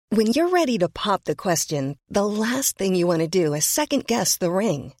When you're ready to pop the question, the last thing you want to do is second-guess the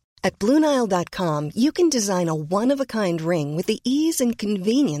ring. At BlueNile.com, you can design a one-of-a-kind ring with the ease and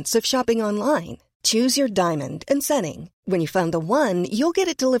convenience of shopping online. Choose your diamond and setting. When you find the one, you'll get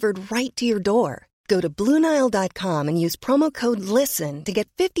it delivered right to your door. Go to BlueNile.com and use promo code LISTEN to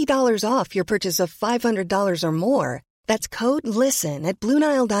get $50 off your purchase of $500 or more. That's code LISTEN at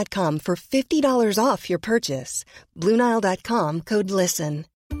BlueNile.com for $50 off your purchase. BlueNile.com, code LISTEN.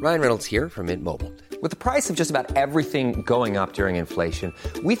 Ryan Reynolds here from Mint Mobile. With the price of just about everything going up during inflation,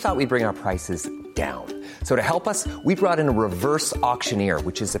 we thought we'd bring our prices down. So to help us, we brought in a reverse auctioneer,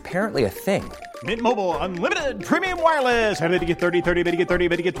 which is apparently a thing. Mint Mobile Unlimited Premium Wireless. How to get 30, 30, bit to get 30,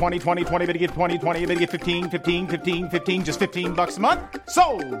 bit to get 20, 20, 20, bit to get 20, 20, bit to get 15, 15, 15, 15, just $15 a month?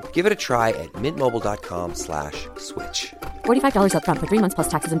 Sold! Give it a try at mintmobile.com/switch. $45 up front for 3 months plus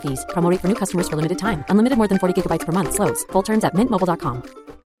taxes and fees. Promo rate for new customers for limited time. Unlimited more than 40 gigabytes per month. Slows full terms at mintmobile.com.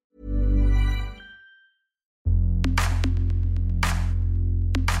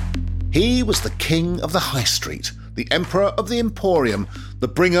 He was the king of the high street, the emperor of the emporium, the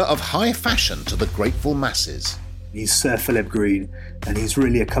bringer of high fashion to the grateful masses. He's Sir Philip Green, and he's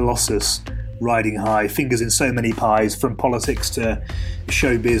really a colossus riding high, fingers in so many pies, from politics to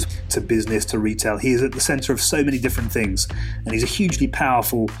showbiz to business to retail. He is at the centre of so many different things, and he's a hugely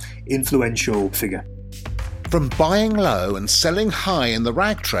powerful, influential figure. From buying low and selling high in the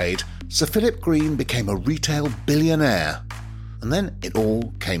rag trade, Sir Philip Green became a retail billionaire. And then it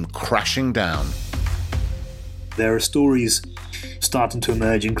all came crashing down. There are stories starting to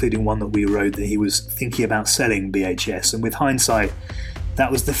emerge, including one that we wrote, that he was thinking about selling BHS. And with hindsight,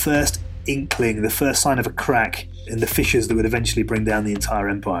 that was the first inkling, the first sign of a crack in the fissures that would eventually bring down the entire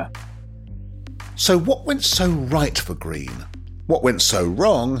empire. So what went so right for Green? What went so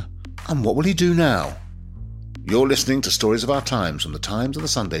wrong? And what will he do now? You're listening to Stories of Our Times from the Times and the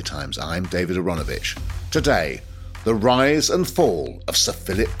Sunday Times. I'm David Aronovich. Today, the rise and fall of Sir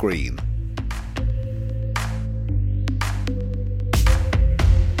Philip Green.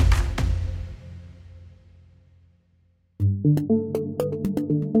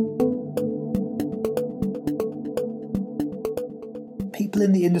 People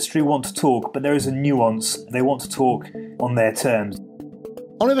in the industry want to talk, but there is a nuance. They want to talk on their terms.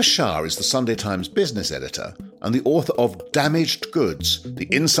 Oliver Shah is the Sunday Times business editor and the author of Damaged Goods, the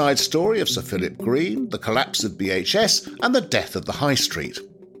inside story of Sir Philip Green, the collapse of BHS and the death of the high street.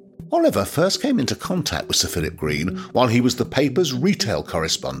 Oliver first came into contact with Sir Philip Green while he was the paper's retail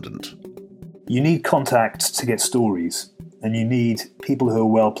correspondent. You need contacts to get stories, and you need people who are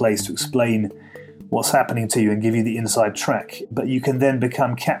well placed to explain what's happening to you and give you the inside track. But you can then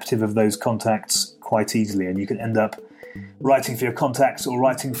become captive of those contacts quite easily, and you can end up writing for your contacts or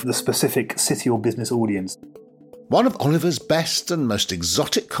writing for the specific city or business audience. One of Oliver's best and most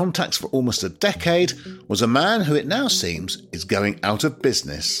exotic contacts for almost a decade was a man who it now seems is going out of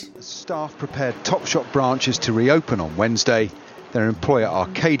business. Staff prepared Topshop branches to reopen on Wednesday. Their employer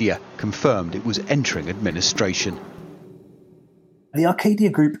Arcadia confirmed it was entering administration. The Arcadia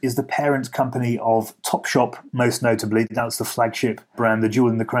Group is the parent company of Topshop, most notably. That's the flagship brand, the jewel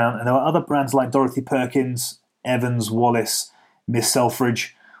in the crown. And there are other brands like Dorothy Perkins, Evans, Wallace, Miss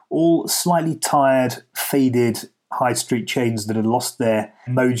Selfridge, all slightly tired, faded high street chains that had lost their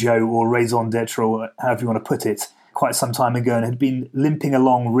mojo or raison d'etre, or however you want to put it, quite some time ago and had been limping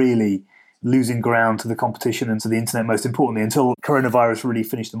along, really losing ground to the competition and to the internet, most importantly, until coronavirus really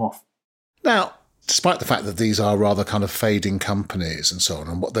finished them off. Now, despite the fact that these are rather kind of fading companies and so on,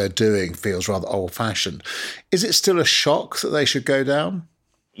 and what they're doing feels rather old-fashioned, is it still a shock that they should go down?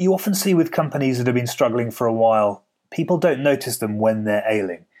 You often see with companies that have been struggling for a while, people don't notice them when they're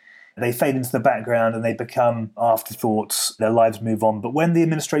ailing. They fade into the background and they become afterthoughts, their lives move on. But when the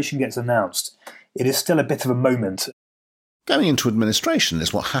administration gets announced, it is still a bit of a moment. Going into administration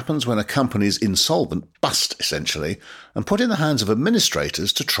is what happens when a company is insolvent, bust essentially, and put in the hands of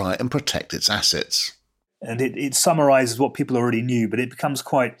administrators to try and protect its assets. And it summarises what people already knew, but it becomes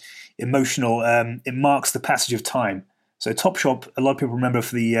quite emotional. It marks the passage of time. So Topshop, a lot of people remember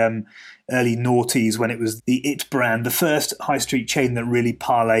for the early noughties when it was the It brand, the first high street chain that really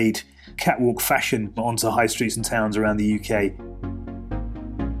parlayed catwalk fashion onto high streets and towns around the UK.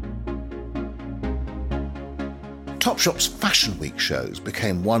 Topshop's Fashion Week shows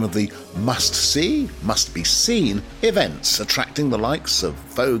became one of the must-see, must-be-seen events, attracting the likes of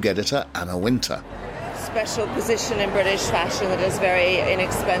Vogue editor Anna Wintour. Special position in British fashion that is very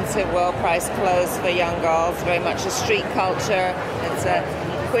inexpensive, well-priced clothes for young girls, very much a street culture. It's a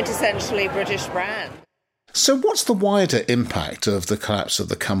quintessentially British brand. So what's the wider impact of the collapse of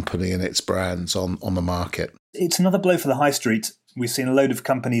the company and its brands on the market? It's another blow for the high street. We've seen a load of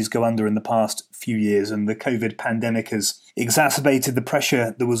companies go under in the past few years, and the COVID pandemic has exacerbated the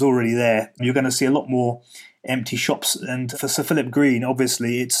pressure that was already there. You're going to see a lot more empty shops, and for Sir Philip Green,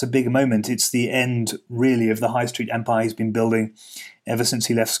 obviously, it's a big moment. It's the end, really, of the high street empire he's been building ever since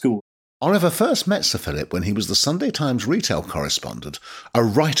he left school. Oliver first met Sir Philip when he was the Sunday Times retail correspondent, a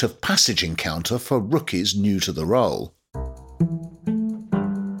rite of passage encounter for rookies new to the role.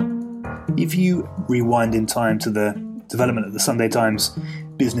 If you rewind in time to the development of the Sunday Times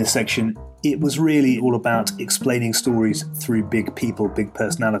business section, it was really all about explaining stories through big people, big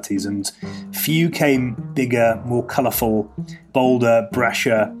personalities, and few came bigger, more colourful, bolder,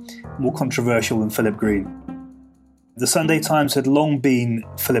 brasher, more controversial than Philip Green. The Sunday Times had long been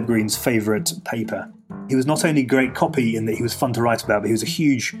Philip Green's favourite paper. He was not only great copy in that he was fun to write about, but he was a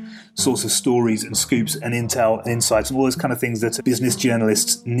huge source of stories and scoops and intel and insights and all those kind of things that business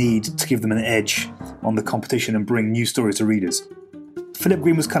journalists need to give them an edge on the competition and bring new stories to readers. Philip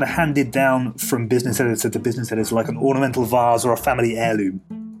Green was kind of handed down from business editor to business editor like an ornamental vase or a family heirloom,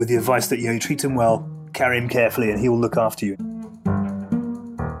 with the advice that, you treat him well, carry him carefully, and he will look after you.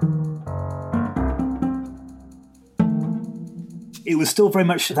 It was still very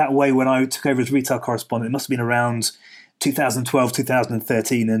much that way when I took over as retail correspondent. It must have been around 2012,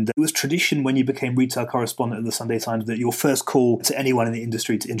 2013, and it was tradition when you became retail correspondent of the Sunday Times that your first call to anyone in the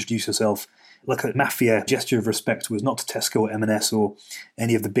industry to introduce yourself, like a mafia gesture of respect, was not to Tesco or M&S or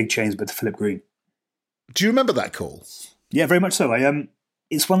any of the big chains, but to Philip Green. Do you remember that call? Yeah, very much so.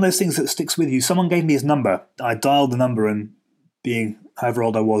 It's one of those things that sticks with you. Someone gave me his number. I dialed the number, and being however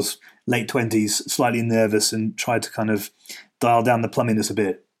old I was, late 20s, slightly nervous, and tried to kind of dial down the plumminess a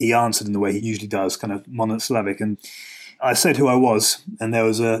bit. He answered in the way he usually does, kind of monosyllabic, and I said who I was, and there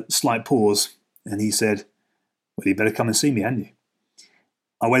was a slight pause, and he said, "Well, you better come and see me, hadn't you?"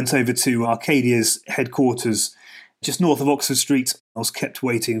 I went over to Arcadia's headquarters just north of Oxford Street. I was kept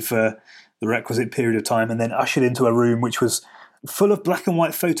waiting for the requisite period of time and then ushered into a room which was full of black and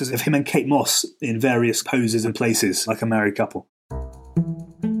white photos of him and Kate Moss in various poses and places, like a married couple.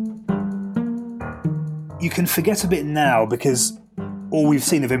 You can forget a bit now because all we've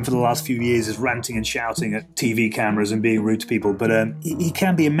seen of him for the last few years is ranting and shouting at TV cameras and being rude to people, but he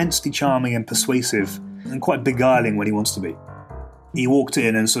can be immensely charming and persuasive and quite beguiling when he wants to be. He walked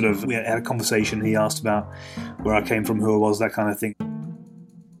in and we had a conversation. He asked about where I came from, who I was, that kind of thing.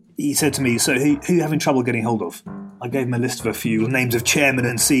 He said to me, "So who are you having trouble getting hold of?" I gave him a list of a few names of chairmen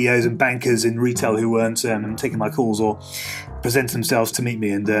and CEOs and bankers in retail who weren't taking my calls or presenting themselves to meet me,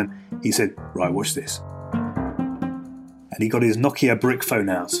 and he said, "Right, watch this." And he got his Nokia brick phone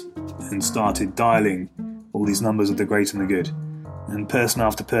out and started dialing all these numbers of the great and the good. And person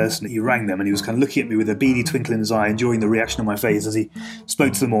after person, he rang them, and he was kind of looking at me with a beady twinkle in his eye, enjoying the reaction on my face as he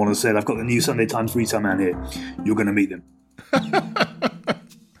spoke to them all and said, "I've got the new Sunday Times retail man here. You're going to meet them."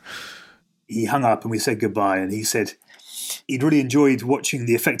 He hung up and we said goodbye, and he said he'd really enjoyed watching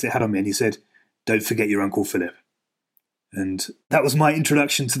the effect it had on me, and he said, "Don't forget your Uncle Philip." And that was my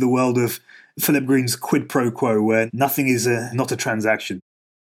introduction to the world of Philip Green's quid pro quo, where nothing is not a transaction.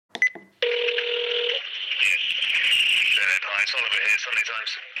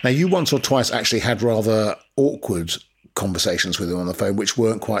 Now, you once or twice actually had rather awkward conversations with him on the phone, which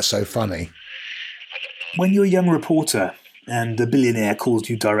weren't quite so funny. When you're a young reporter and a billionaire calls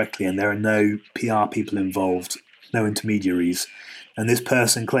you directly and there are no PR people involved, no intermediaries, and this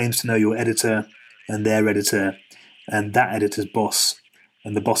person claims to know your editor and their editor and that editor's boss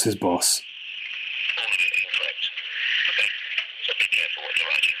and the boss's boss.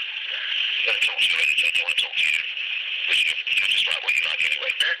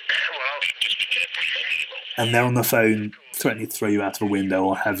 And they're on the phone threatening to throw you out of a window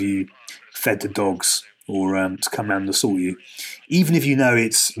or have you fed to dogs or to come round and assault you. Even if you know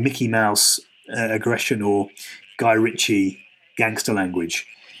it's Mickey Mouse aggression or Guy Ritchie gangster language,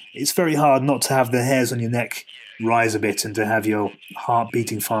 it's very hard not to have the hairs on your neck rise a bit and to have your heart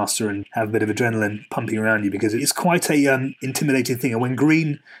beating faster and have a bit of adrenaline pumping around you, because it's quite a intimidating thing. And when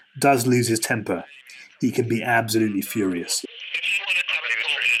Green does lose his temper, he can be absolutely furious.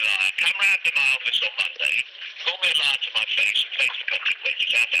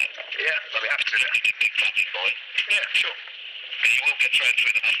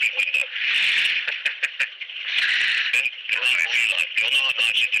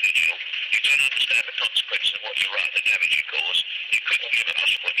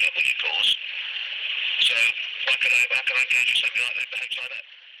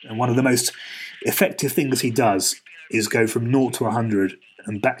 And one of the most effective things he does is go from 0 to 100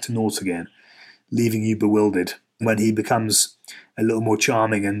 and back to 0 again, leaving you bewildered. When he becomes a little more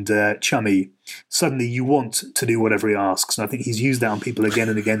charming and chummy, suddenly you want to do whatever he asks. And I think he's used that on people again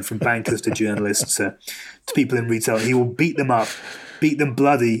and again, from bankers to journalists to people in retail. He will beat them up, beat them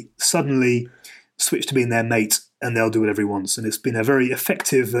bloody, suddenly switch to being their mate, and they'll do whatever he wants. And it's been a very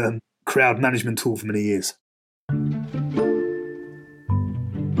effective crowd management tool for many years.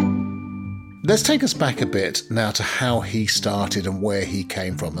 Let's take us back a bit now to how he started and where he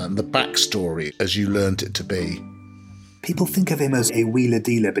came from and the backstory as you learned it to be. People think of him as a wheeler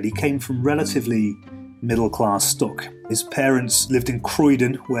dealer, but he came from relatively middle-class stock. His parents lived in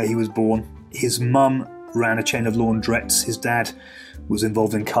Croydon, where he was born. His mum ran a chain of laundrettes. His dad was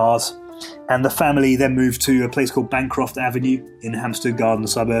involved in cars. And the family then moved to a place called Bancroft Avenue in Hampstead Garden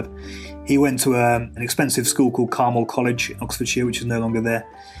suburb. He went to an expensive school called Carmel College in Oxfordshire, which is no longer there.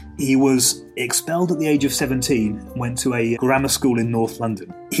 He was expelled at the age of 17 and went to a grammar school in North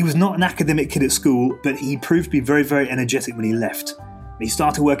London. He was not an academic kid at school, but he proved to be very, very energetic when he left. He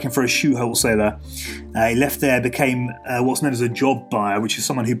started working for a shoe wholesaler. He left there, became what's known as a job buyer, which is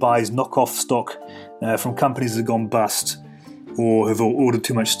someone who buys knockoff stock from companies that have gone bust or have ordered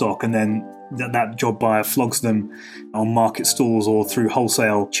too much stock, and then that job buyer flogs them on market stalls or through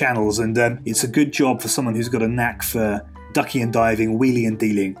wholesale channels. And it's a good job for someone who's got a knack for ducking and diving, wheeling and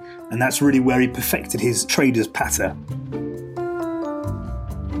dealing, and that's really where he perfected his trader's patter.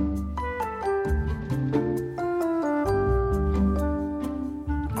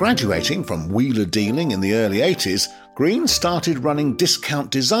 Graduating from wheeler dealing in the early 80s, Green started running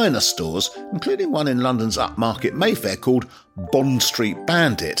discount designer stores, including one in London's upmarket Mayfair called Bond Street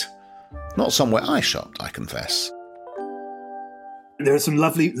Bandit. Not somewhere I shopped, I confess. There are some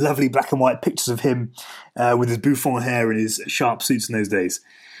lovely, lovely black and white pictures of him with his bouffant hair and his sharp suits in those days.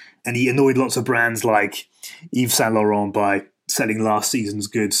 And he annoyed lots of brands like Yves Saint Laurent by selling last season's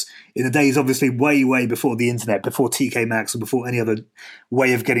goods in the days, obviously, way, way before the internet, before TK Maxx or before any other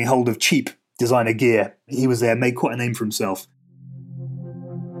way of getting hold of cheap designer gear. He was there, made quite a name for himself.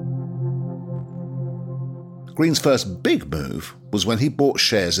 Green's first big move was when he bought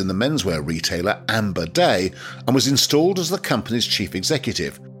shares in the menswear retailer Amber Day and was installed as the company's chief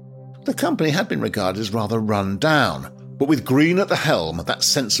executive. The company had been regarded as rather run down, but with Green at the helm, that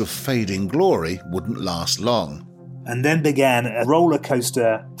sense of fading glory wouldn't last long. And then began a roller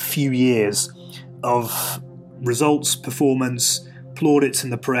coaster few years of results, performance, plaudits in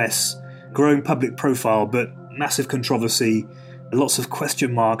the press, growing public profile, but massive controversy, lots of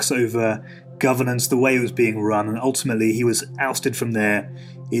question marks over governance, the way it was being run, and ultimately he was ousted from there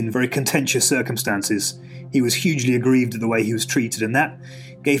in very contentious circumstances. He was hugely aggrieved at the way he was treated, and that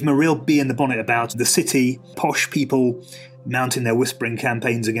gave him a real bee in the bonnet about the city, posh people mounting their whispering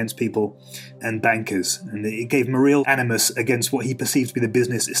campaigns against people and bankers. And it gave him a real animus against what he perceived to be the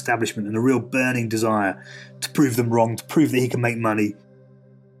business establishment and a real burning desire to prove them wrong, to prove that he can make money.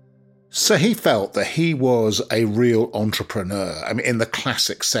 So he felt that he was a real entrepreneur, I mean, in the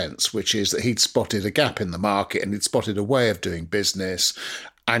classic sense, which is that he'd spotted a gap in the market and he'd spotted a way of doing business,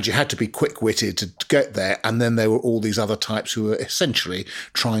 and you had to be quick-witted to get there, and then there were all these other types who were essentially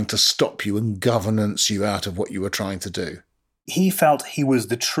trying to stop you and governance you out of what you were trying to do. He felt he was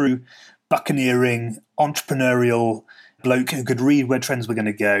the true buccaneering, entrepreneurial bloke who could read where trends were going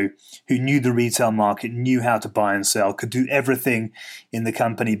to go, who knew the retail market, knew how to buy and sell, could do everything in the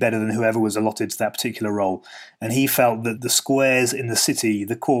company better than whoever was allotted to that particular role. And he felt that the squares in the city,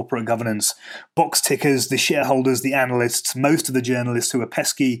 the corporate governance, box tickers, the shareholders, the analysts, most of the journalists who were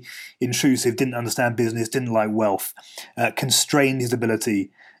pesky, intrusive, didn't understand business, didn't like wealth, constrained his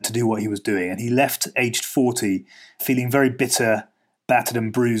ability to do what he was doing. And he left aged 40 feeling very bitter, battered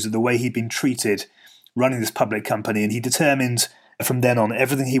and bruised at the way he'd been treated running this public company, and he determined from then on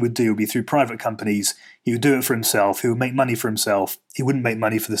everything he would do would be through private companies. He would do it for himself. He would make money for himself. He wouldn't make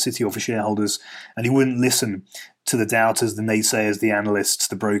money for the city or for shareholders, and he wouldn't listen to the doubters, the naysayers, the analysts,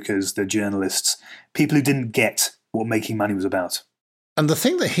 the brokers, the journalists, people who didn't get what making money was about. And the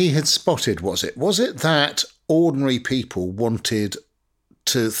thing that he had spotted, was it that ordinary people wanted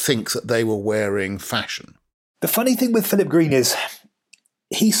to think that they were wearing fashion? The funny thing with Philip Green is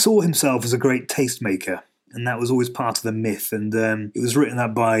he saw himself as a great tastemaker, and that was always part of the myth. And it was written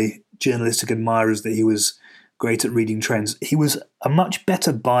up by journalistic admirers that he was great at reading trends. He was a much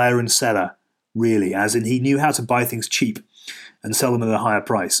better buyer and seller, really, as in he knew how to buy things cheap and sell them at a higher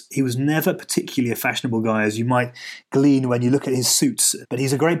price. He was never particularly a fashionable guy, as you might glean when you look at his suits, but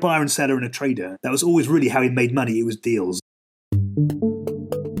he's a great buyer and seller and a trader. That was always really how he made money. It was deals.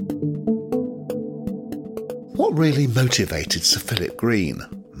 What really motivated Sir Philip Green?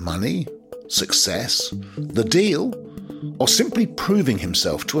 Money? Success? The deal? Or simply proving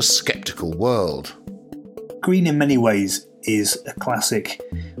himself to a sceptical world? Green, in many ways, is a classic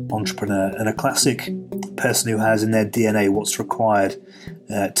entrepreneur and a classic person who has in their DNA what's required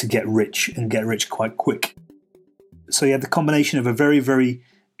to get rich and get rich quite quick. So you had the combination of a very, very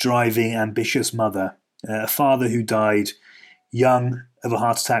driving, ambitious mother, a father who died young of a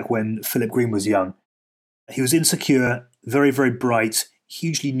heart attack when Philip Green was young. He was insecure, very, very bright,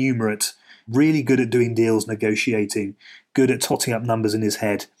 hugely numerate, really good at doing deals, negotiating, good at totting up numbers in his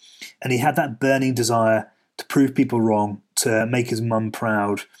head. And he had that burning desire to prove people wrong, to make his mum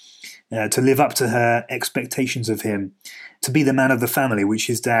proud, to live up to her expectations of him, to be the man of the family, which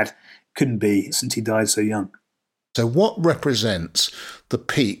his dad couldn't be since he died so young. So what represents the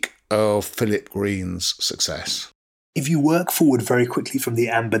peak of Philip Green's success? If you work forward very quickly from the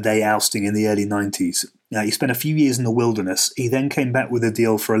Amber Day ousting in the early 90s, he spent a few years in the wilderness. He then came back with a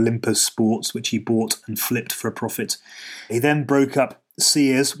deal for Olympus Sports, which he bought and flipped for a profit. He then broke up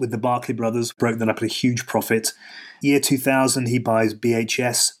Sears with the Barclay brothers, broke that up at a huge profit. Year 2000, he buys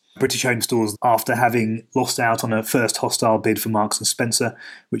BHS, British Home Stores, after having lost out on a first hostile bid for Marks & Spencer,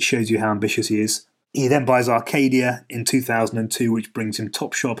 which shows you how ambitious he is. He then buys Arcadia in 2002, which brings him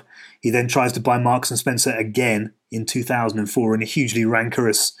Topshop. He then tries to buy Marks & Spencer again in 2004 in a hugely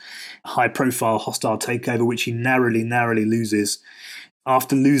rancorous, high-profile hostile takeover, which he narrowly loses.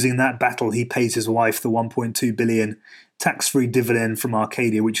 After losing that battle, he pays his wife the $1.2 billion tax-free dividend from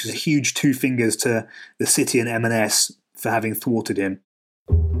Arcadia, which is a huge two fingers to the city and M&S for having thwarted him.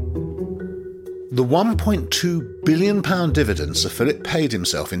 The £1.2 billion dividend Sir Philip paid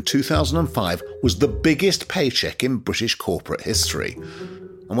himself in 2005 was the biggest paycheck in British corporate history.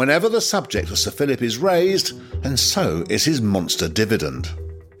 And whenever the subject of Sir Philip is raised, and so is his monster dividend.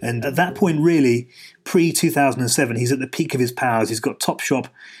 And at that point, really, pre-2007, he's at the peak of his powers. He's got Topshop,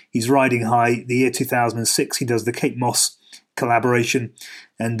 he's riding high. The year 2006, he does the Kate Moss collaboration,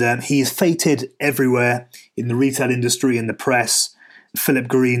 and he is feted everywhere in the retail industry, in the press. Philip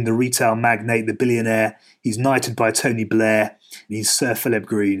Green, the retail magnate, the billionaire, he's knighted by Tony Blair. He's Sir Philip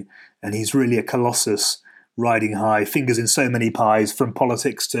Green, and he's really a colossus riding high, fingers in so many pies, from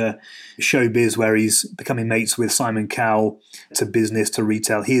politics to showbiz, where he's becoming mates with Simon Cowell, to business to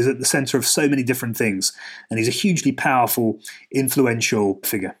retail. He is at the centre of so many different things, and he's a hugely powerful, influential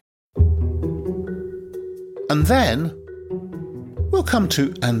figure. And then, we'll come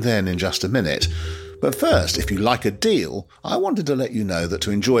to "and then" in just a minute. But first, if you like a deal, I wanted to let you know that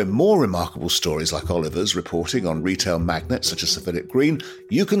to enjoy more remarkable stories like Oliver's reporting on retail magnates such as Sir Philip Green,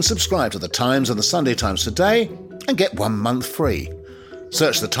 you can subscribe to The Times and The Sunday Times today and get 1 month free.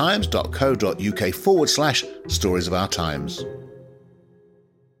 Search thetimes.co.uk/stories of our times.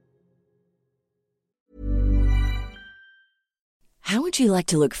 How would you like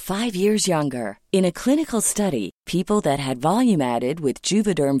to look 5 years younger? In a clinical study, people that had volume added with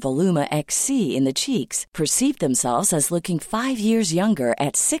Juvederm Voluma XC in the cheeks perceived themselves as looking 5 years younger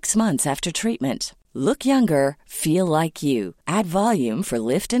at 6 months after treatment. Look younger, feel like you. Add volume for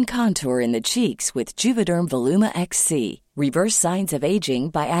lift and contour in the cheeks with Juvederm Voluma XC. Reverse signs of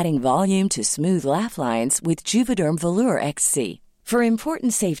aging by adding volume to smooth laugh lines with Juvederm Volure XC. For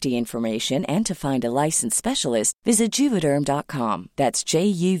important safety information and to find a licensed specialist, visit Juvederm.com. That's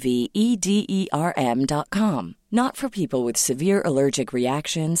JUVEDERM.com. Not for people with severe allergic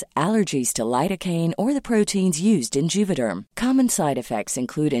reactions, allergies to lidocaine, or the proteins used in Juvederm. Common side effects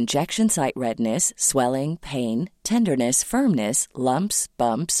include injection site redness, swelling, pain, tenderness, firmness, lumps,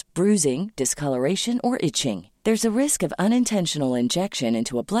 bumps, bruising, discoloration, or itching. There's a risk of unintentional injection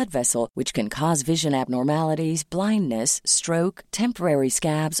into a blood vessel, which can cause vision abnormalities, blindness, stroke, temporary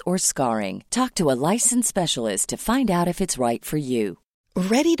scabs, or scarring. Talk to a licensed specialist to find out if it's right for you.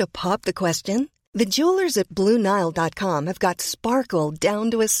 Ready to pop the question? The jewelers at BlueNile.com have got sparkle down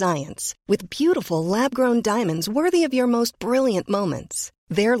to a science with beautiful lab-grown diamonds worthy of your most brilliant moments.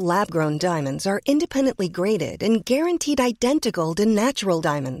 Their lab-grown diamonds are independently graded and guaranteed identical to natural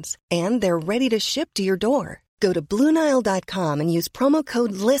diamonds, and they're ready to ship to your door. Go to BlueNile.com and use promo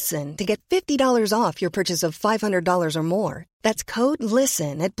code LISTEN to get $50 off your purchase of $500 or more. That's code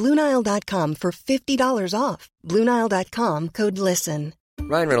LISTEN at BlueNile.com for $50 off. BlueNile.com, code LISTEN.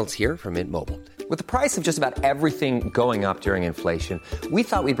 Ryan Reynolds here from Mint Mobile. With the price of just about everything going up during inflation, we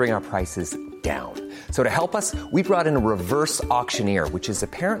thought we'd bring our prices down. So to help us, we brought in a reverse auctioneer, which is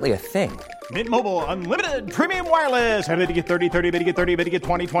apparently a thing. Mint Mobile Unlimited Premium Wireless. How to get 30, 30, bit to get 30, bit to get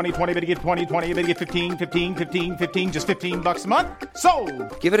 20, 20, 20, bit to get 20, 20, bit to get 15, 15, 15, 15, just $15 a month?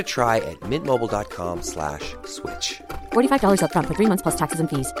 Sold! Give it a try at mintmobile.com/switch. $45 up front for 3 months plus taxes and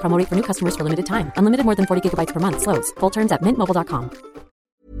fees. Promo rate for new customers for limited time. Unlimited more than 40 gigabytes per month. Slows full terms at mintmobile.com.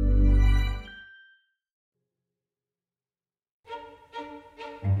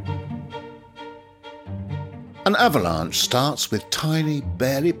 An avalanche starts with tiny,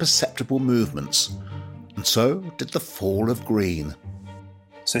 barely perceptible movements, and so did the fall of Green.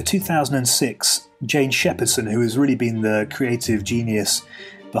 So 2006, Jane Shepherdson, who has really been the creative genius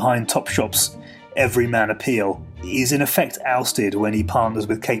behind Topshop's everyman appeal, is in effect ousted when he partners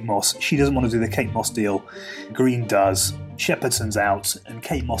with Kate Moss. She doesn't want to do the Kate Moss deal. Green does. Shepherdson's out and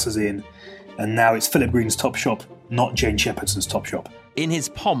Kate Moss is in. And now it's Philip Green's Topshop, not Jane Shepherdson's Topshop. In his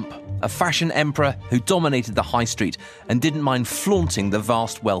pomp, a fashion emperor who dominated the high street and didn't mind flaunting the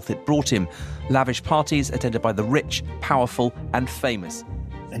vast wealth it brought him. Lavish parties attended by the rich, powerful and famous.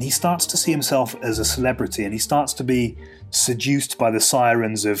 And he starts to see himself as a celebrity, and he starts to be seduced by the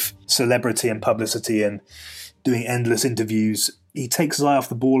sirens of celebrity and publicity and doing endless interviews. He takes his eye off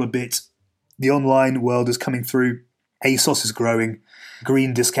the ball a bit. The online world is coming through. ASOS is growing.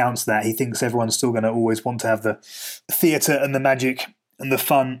 Green discounts that. He thinks everyone's still going to always want to have the theatre and the magic and the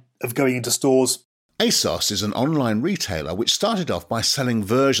fun of going into stores. ASOS is an online retailer which started off by selling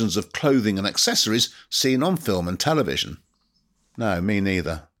versions of clothing and accessories seen on film and television. No, me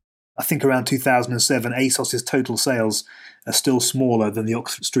neither. I think around 2007, ASOS's total sales are still smaller than the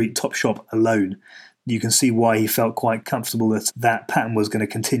Oxford Street Topshop alone. You can see why he felt quite comfortable that that pattern was going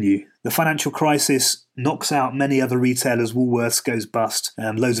to continue. The financial crisis knocks out many other retailers. Woolworths goes bust,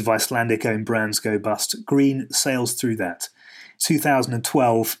 loads of Icelandic-owned brands go bust. Green sails through that.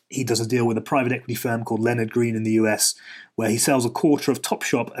 2012, he does a deal with a private equity firm called Leonard Green in the US, where he sells a quarter of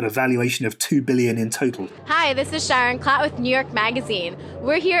Topshop at a valuation of $2 billion in total. Hi, this is Sharon Klatt with New York Magazine.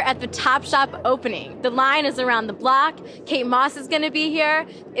 We're here at the Topshop opening. The line is around the block. Kate Moss is going to be here.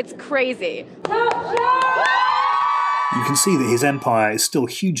 It's crazy. Topshop! You can see that his empire is still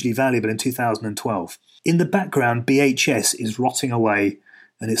hugely valuable in 2012. In the background, BHS is rotting away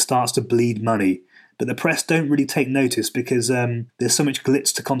and it starts to bleed money. But the press don't really take notice because there's so much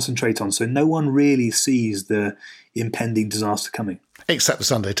glitz to concentrate on, so no one really sees the impending disaster coming. Except the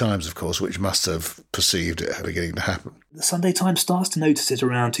Sunday Times, of course, which must have perceived it beginning to happen. The Sunday Times starts to notice it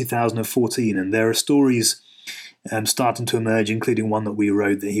around 2014, and there are stories starting to emerge, including one that we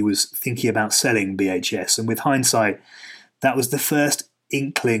wrote, that he was thinking about selling BHS. And with hindsight, that was the first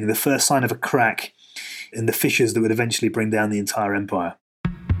inkling, the first sign of a crack in the fissures that would eventually bring down the entire empire.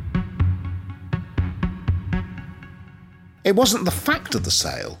 It wasn't the fact of the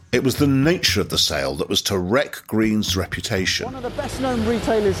sale, it was the nature of the sale that was to wreck Green's reputation. One of the best-known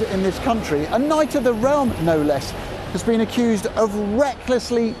retailers in this country, a knight of the realm no less, has been accused of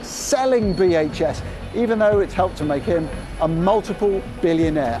recklessly selling BHS, even though it's helped to make him a multiple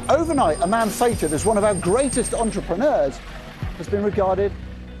billionaire. Overnight, a man fated as one of our greatest entrepreneurs has been regarded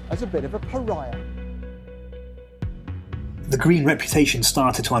as a bit of a pariah. The Green reputation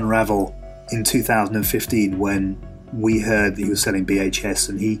started to unravel in 2015 when we heard that he was selling BHS,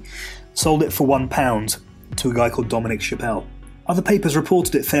 and he sold it for £1 to a guy called Dominic Chappelle. Other papers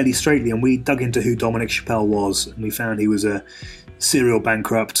reported it fairly straightly, and we dug into who Dominic Chappelle was, and we found he was a serial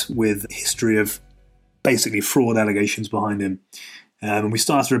bankrupt with a history of basically fraud allegations behind him. And we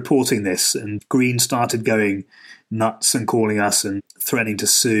started reporting this, and Green started going nuts and calling us and threatening to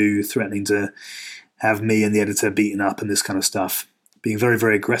sue, threatening to have me and the editor beaten up and this kind of stuff, being very,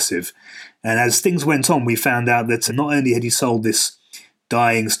 very aggressive. And as things went on, we found out that not only had he sold this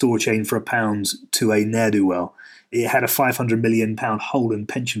dying store chain for £1 to a ne'er-do-well, it had a £500 million Holland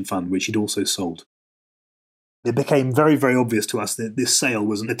pension fund, which he'd also sold. It became very, very obvious to us that this sale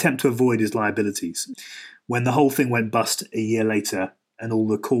was an attempt to avoid his liabilities. When the whole thing went bust a year later and all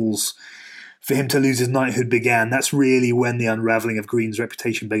the calls for him to lose his knighthood began, that's really when the unravelling of Green's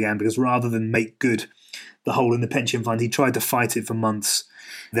reputation began, because rather than make good the hole in the pension fund, he tried to fight it for months.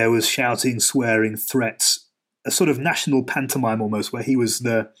 There was shouting, swearing, threats, a sort of national pantomime almost, where he was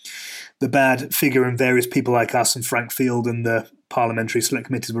the bad figure and various people like us and Frank Field and the parliamentary select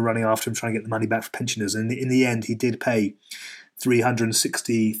committees were running after him trying to get the money back for pensioners. And in the end, he did pay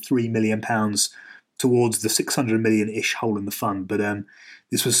 £363 million towards the $600 million-ish hole in the fund. But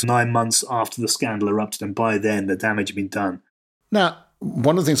this was 9 months after the scandal erupted, and by then the damage had been done. Now,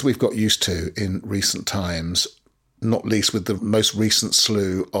 one of the things we've got used to in recent times, not least with the most recent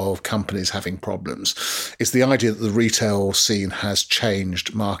slew of companies having problems, is the idea that the retail scene has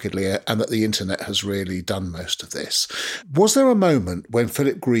changed markedly and that the internet has really done most of this. Was there a moment when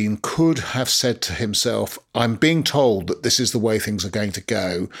Philip Green could have said to himself, I'm being told that this is the way things are going to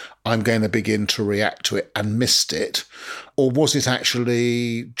go, I'm going to begin to react to it, and missed it? Or was it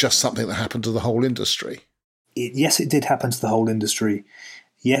actually just something that happened to the whole industry? Yes, it did happen to the whole industry.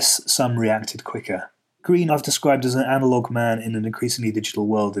 Yes, some reacted quicker. Green I've described as an analogue man in an increasingly digital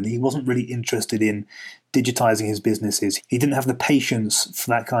world, and he wasn't really interested in digitising his businesses. He didn't have the patience for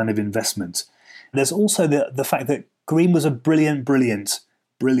that kind of investment. There's also the fact that Green was a brilliant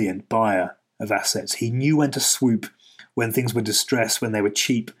buyer of assets. He knew when to swoop when things were distressed, when they were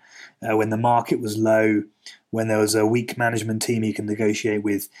cheap, when the market was low, when there was a weak management team he could negotiate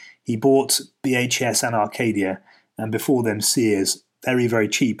with. He bought BHS and Arcadia, and before them Sears, very, very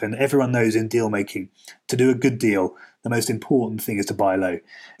cheap. And everyone knows in deal making, to do a good deal, the most important thing is to buy low.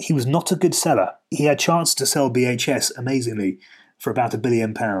 He was not a good seller. He had a chance to sell BHS, amazingly, for about £1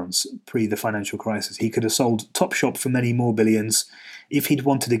 billion pre the financial crisis. He could have sold Topshop for many more billions if he'd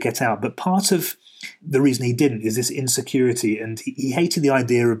wanted to get out. But part of the reason he didn't is this insecurity, and he hated the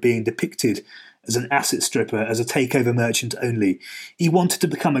idea of being depicted as an asset stripper, as a takeover merchant only. He wanted to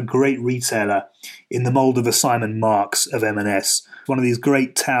become a great retailer in the mould of a Simon Marks of M&S, one of these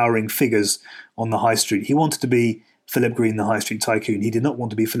great towering figures on the high street. He wanted to be Philip Green, the high street tycoon. He did not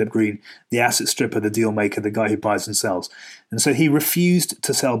want to be Philip Green, the asset stripper, the deal maker, the guy who buys and sells. And so he refused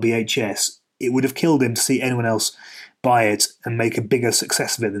to sell BHS. It would have killed him to see anyone else buy it and make a bigger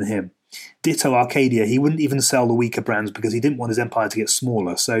success of it than him. Ditto Arcadia, he wouldn't even sell the weaker brands because he didn't want his empire to get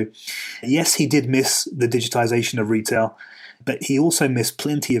smaller. So yes, he did miss the digitization of retail, but he also missed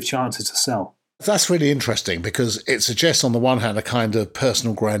plenty of chances to sell. That's really interesting because it suggests, on the one hand, a kind of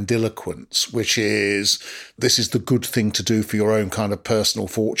personal grandiloquence, which is this is the good thing to do for your own kind of personal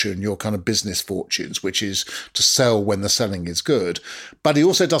fortune, your kind of business fortunes, which is to sell when the selling is good. But he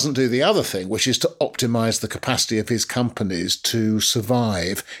also doesn't do the other thing, which is to optimize the capacity of his companies to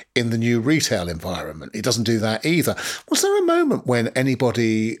survive in the new retail environment. He doesn't do that either. Was there a moment when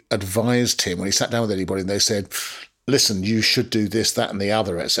anybody advised him, when he sat down with anybody and they said, listen, you should do this, that and the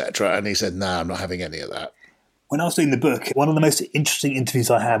other, etc. And he said, no, I'm not having any of that. When I was doing the book, one of the most interesting interviews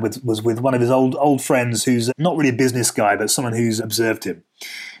I had was with one of his old friends who's not really a business guy, but someone who's observed him.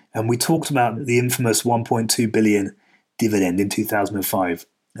 And we talked about the infamous 1.2 billion dividend in 2005.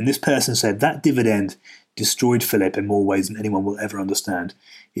 And this person said that dividend destroyed Philip in more ways than anyone will ever understand.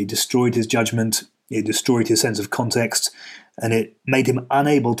 It destroyed his judgment, it destroyed his sense of context, and it made him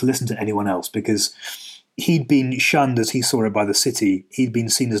unable to listen to anyone else because he'd been shunned, as he saw it, by the city. He'd been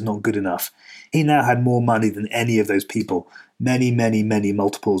seen as not good enough. He now had more money than any of those people, many, many, many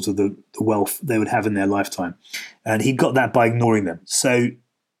multiples of the wealth they would have in their lifetime. And he got that by ignoring them. So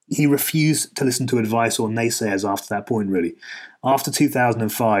he refused to listen to advice or naysayers after that point, really. After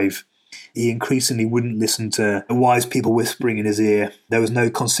 2005, he increasingly wouldn't listen to wise people whispering in his ear. There was no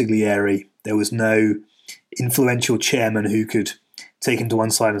consigliere. There was no influential chairman who could take him to one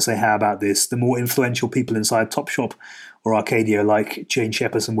side and say, how about this? The more influential people inside Topshop or Arcadia, like Jane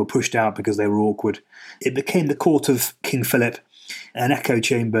Shepperson, were pushed out because they were awkward. It became the court of King Philip, an echo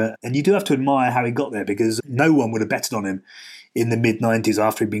chamber. And you do have to admire how he got there because no one would have betted on him in the mid-90s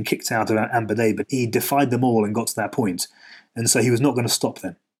after he'd been kicked out of Amber Day. But he defied them all and got to that point. And so he was not going to stop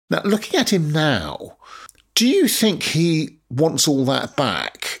then. Now, looking at him now, do you think he wants all that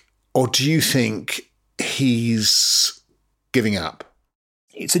back? Or do you think he's giving up?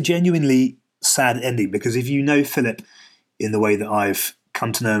 It's a genuinely sad ending because if you know Philip in the way that I've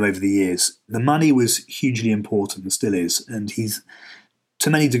come to know him over the years, the money was hugely important and still is, and he's to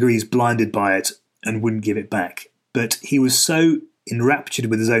many degrees blinded by it and wouldn't give it back. But he was so enraptured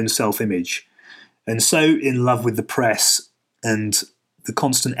with his own self-image and so in love with the press and the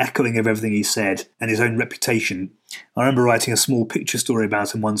constant echoing of everything he said and his own reputation. I remember writing a small picture story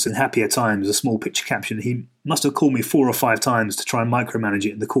about him once in Happier Times, a small picture caption. He must have called me 4 or 5 times to try and micromanage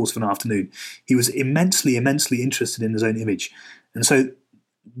it in the course of an afternoon. He was immensely, immensely interested in his own image. And so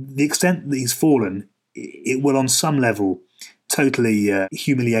the extent that he's fallen, it will on some level totally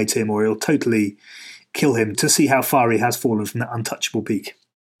humiliate him, or it'll totally kill him to see how far he has fallen from that untouchable peak.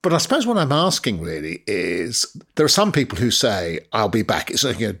 But I suppose what I'm asking really is, there are some people who say, I'll be back. It's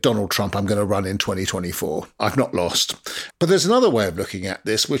like, Donald Trump, I'm going to run in 2024. I've not lost. But there's another way of looking at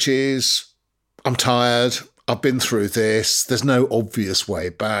this, which is, I'm tired. I've been through this. There's no obvious way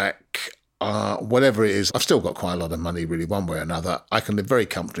back. Whatever it is, I've still got quite a lot of money, really, one way or another. I can live very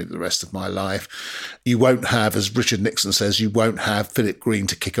comfortably the rest of my life. You won't have, as Richard Nixon says, you won't have Philip Green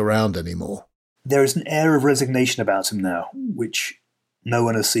to kick around anymore. There is an air of resignation about him now, which no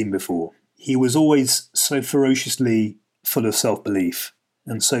one has seen before. He was always so ferociously full of self-belief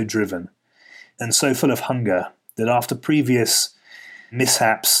and so driven and so full of hunger that after previous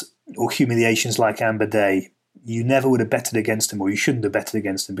mishaps or humiliations like Amber Day, you never would have betted against him, or you shouldn't have betted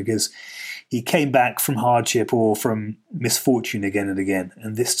against him, because he came back from hardship or from misfortune again and again.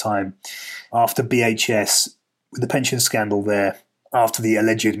 And this time, after BHS, with the pension scandal there, after the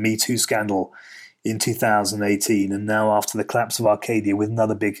alleged Me Too scandal in 2018, and now after the collapse of Arcadia with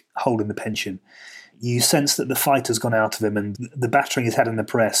another big hole in the pension, you sense that the fight has gone out of him, and the battering he's had in the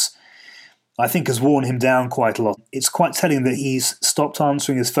press I think has worn him down quite a lot. It's quite telling that he's stopped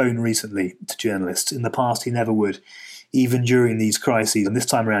answering his phone recently to journalists. In the past, he never would, even during these crises. And this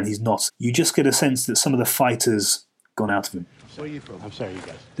time around, he's not. You just get a sense that some of the fighters gone out of him. Where are you from? I'm sorry, you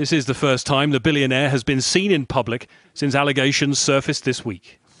guys. This is the first time the billionaire has been seen in public since allegations surfaced this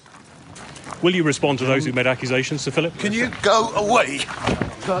week. Will you respond to those who made accusations, Sir Philip? Can you go away?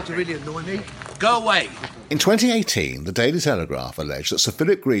 Start to really annoy me. Go away. In 2018, the Daily Telegraph alleged that Sir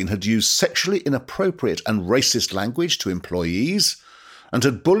Philip Green had used sexually inappropriate and racist language to employees and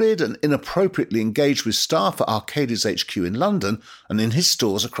had bullied and inappropriately engaged with staff at Arcadia's HQ in London and in his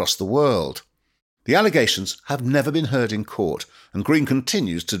stores across the world. The allegations have never been heard in court, and Green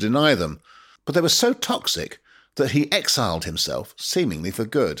continues to deny them, but they were so toxic that he exiled himself, seemingly for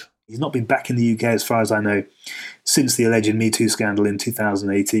good. He's not been back in the UK, as far as I know, since the alleged Me Too scandal in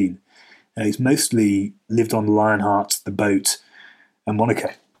 2018. He's mostly lived on Lionheart, The Boat, and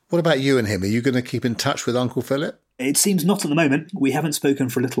Monaco. What about you and him? Are you going to keep in touch with Uncle Philip? It seems not at the moment. We haven't spoken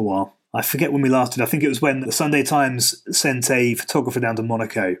for a little while. I forget when we last did. I think it was when the Sunday Times sent a photographer down to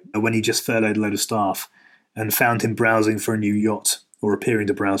Monaco when he just furloughed a load of staff and found him browsing for a new yacht, or appearing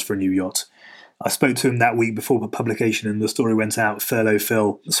to browse for a new yacht. I spoke to him that week before publication, and the story went out. Furlough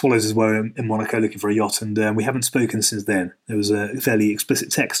Phil swallows his woe in Monaco looking for a yacht, and we haven't spoken since then. There was a fairly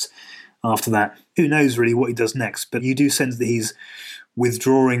explicit text after that. Who knows really what he does next, but you do sense that he's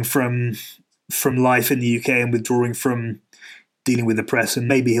withdrawing from life in the UK and withdrawing from dealing with the press, and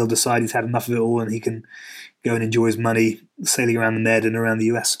maybe he'll decide he's had enough of it all and he can go and enjoy his money sailing around the Med and around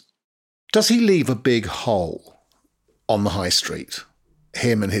the US. Does he leave a big hole on the high street,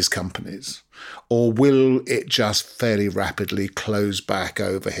 him and his companies? Or will it just fairly rapidly close back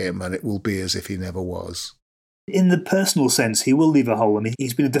over him and it will be as if he never was? In the personal sense, he will leave a hole. I mean,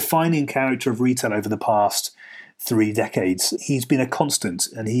 he's been a defining character of retail over the past 3 decades. He's been a constant,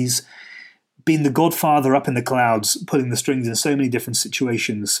 and he's been the godfather up in the clouds, pulling the strings in so many different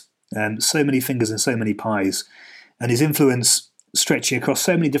situations, so many fingers and so many pies. And his influence stretching across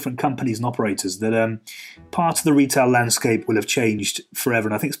so many different companies and operators that part of the retail landscape will have changed forever.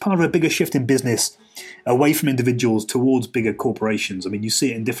 And I think it's part of a bigger shift in business away from individuals towards bigger corporations. I mean, you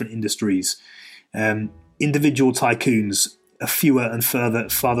see it in different industries. Individual tycoons are fewer and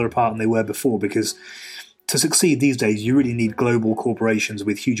farther apart than they were before, because to succeed these days, you really need global corporations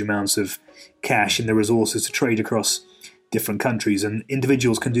with huge amounts of cash and the resources to trade across different countries, and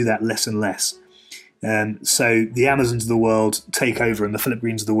individuals can do that less and less. So the Amazons of the world take over and the Philip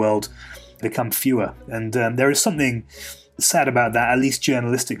Greens of the world become fewer. And there is something sad about that, at least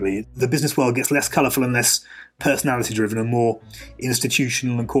journalistically. The business world gets less colourful and less personality-driven and more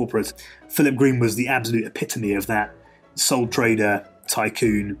institutional and corporate. Philip Green was the absolute epitome of that sole trader,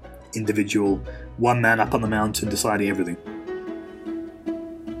 tycoon, individual, one man up on the mountain deciding everything.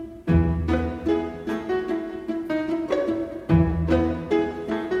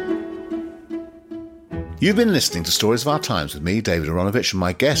 You've been listening to Stories of Our Times with me, David Aronovich, and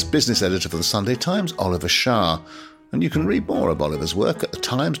my guest, business editor for the Sunday Times, Oliver Shah. And you can read more of Oliver's work at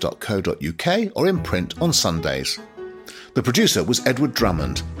thetimes.co.uk or in print on Sundays. The producer was Edward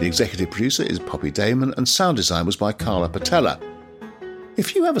Drummond, the executive producer is Poppy Damon, and sound design was by Carla Patella.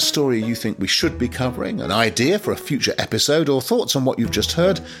 If you have a story you think we should be covering, an idea for a future episode, or thoughts on what you've just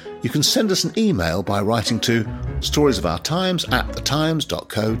heard, you can send us an email by writing to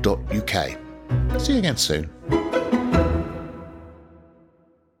storiesofourtimes@thetimes.co.uk. See you again soon.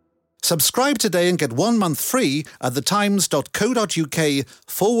 Subscribe today and get 1 month free at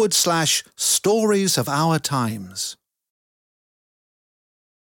thetimes.co.uk/stories of our times.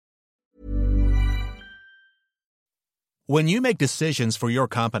 When you make decisions for your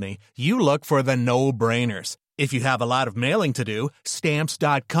company, you look for the no-brainers. If you have a lot of mailing to do,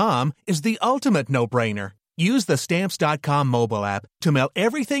 Stamps.com is the ultimate no-brainer. Use the Stamps.com mobile app to mail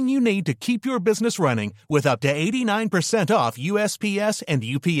everything you need to keep your business running with up to 89% off USPS and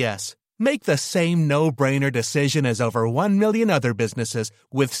UPS. Make the same no-brainer decision as over 1 million other businesses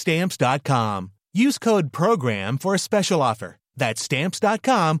with Stamps.com. Use code PROGRAM for a special offer. That's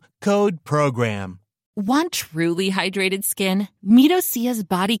Stamps.com, code PROGRAM. Want truly hydrated skin? Meet Osea's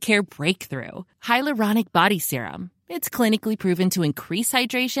Body Care Breakthrough Hyaluronic Body Serum. It's clinically proven to increase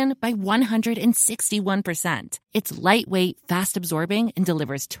hydration by 161%. It's lightweight, fast-absorbing, and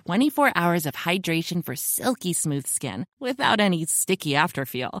delivers 24 hours of hydration for silky smooth skin without any sticky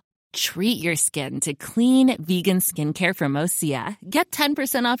afterfeel. Treat your skin to clean, vegan skincare from Osea. Get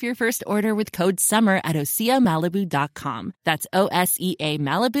 10% off your first order with code SUMMER at OseaMalibu.com. That's OSEA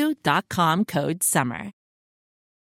Malibu.com, code SUMMER.